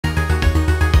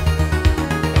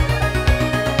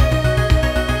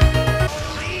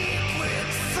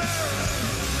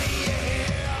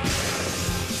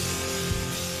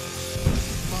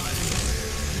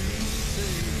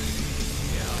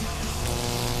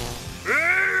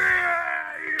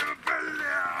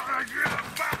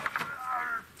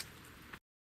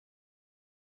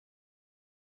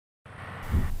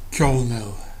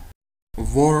Colonel.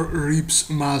 War rips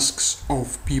masks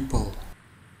of people.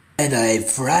 And I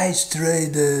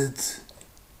frustrated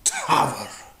tower.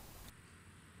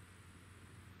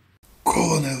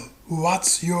 Colonel,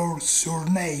 what's your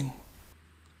surname?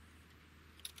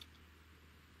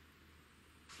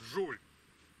 Jull.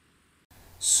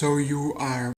 So you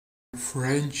are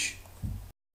French?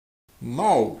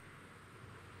 No.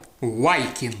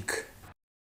 Viking.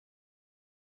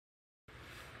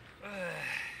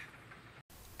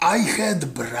 I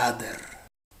had brother.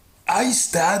 I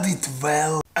studied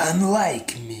well,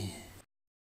 unlike me.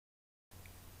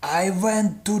 I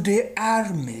went to the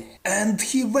army and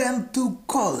he went to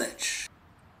college.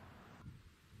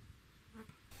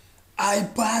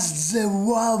 I passed the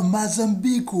wall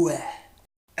Mozambique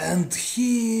and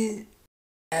he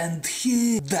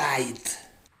died.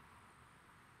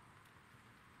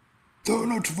 Do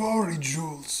not worry,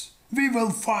 Jules. We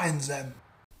will find them.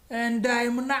 And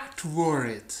I'm not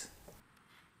worried.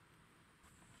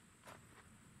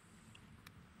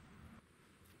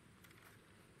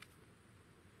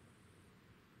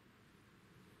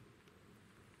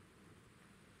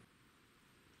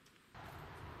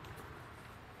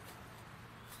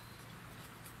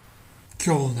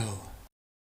 Colonel,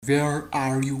 where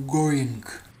are you going?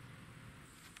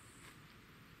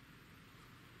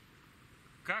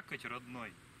 Какать,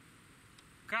 родной.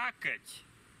 Какать.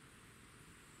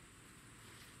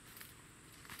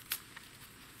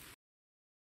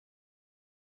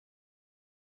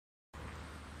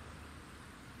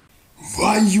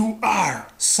 Why you are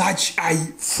such a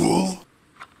fool?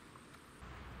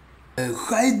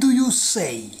 How do you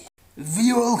say?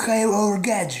 We all have our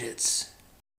gadgets.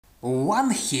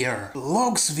 One here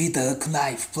looks with a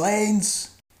knife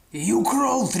planes, you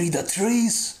crawl through the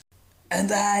trees,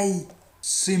 and I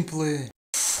Simply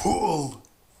fool.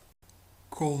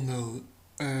 Colonel,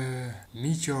 a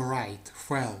meteorite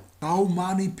fell. How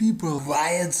many people?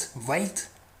 wait.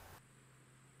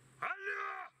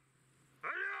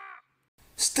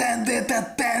 Stand at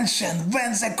attention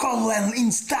when the colonel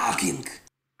is talking.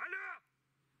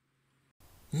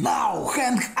 Now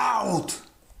hang out.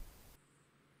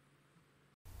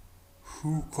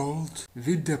 Who called?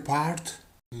 With the part?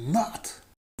 Not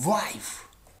wife.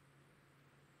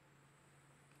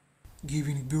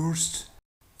 Giving burst?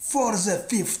 For the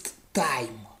 5th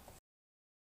time.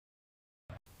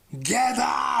 Get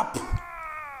up!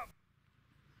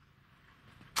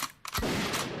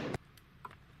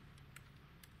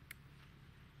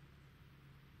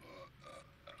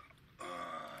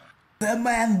 The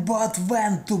man both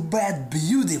went to bed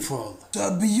beautiful,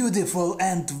 so beautiful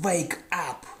and wake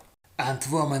up. And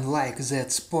women like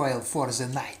that spoil for the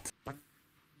night.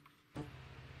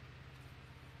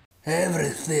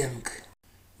 Everything.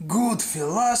 Good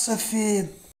philosophy.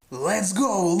 Let's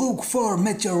go look for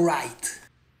meteorite.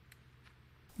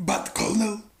 But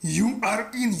Colonel, you are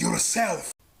in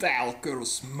yourself.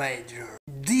 Talkers, Major.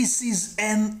 This is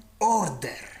an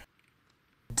order.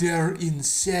 There in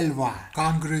Selva,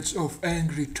 hundreds of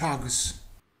angry thugs.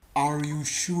 Are you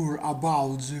sure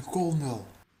about the Colonel?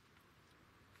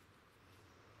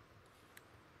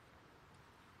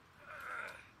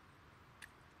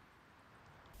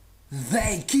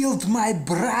 They killed my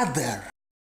brother.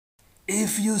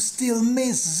 If you still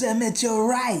miss the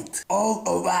meteorite, all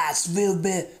of us will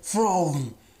be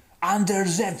thrown under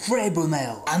the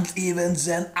tribunal, and even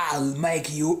then I'll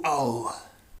make you all.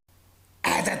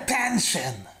 At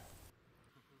attention!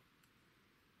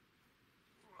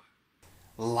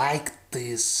 Like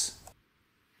this.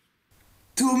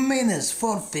 2 minutes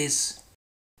for this,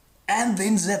 and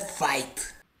in the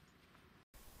fight.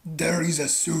 There is a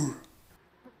sewer.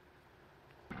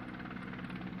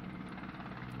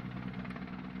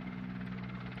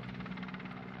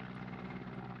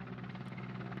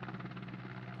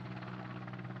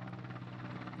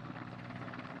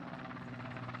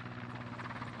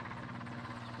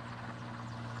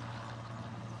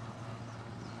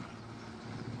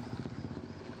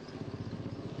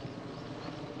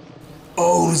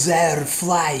 Oh, they're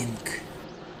flying.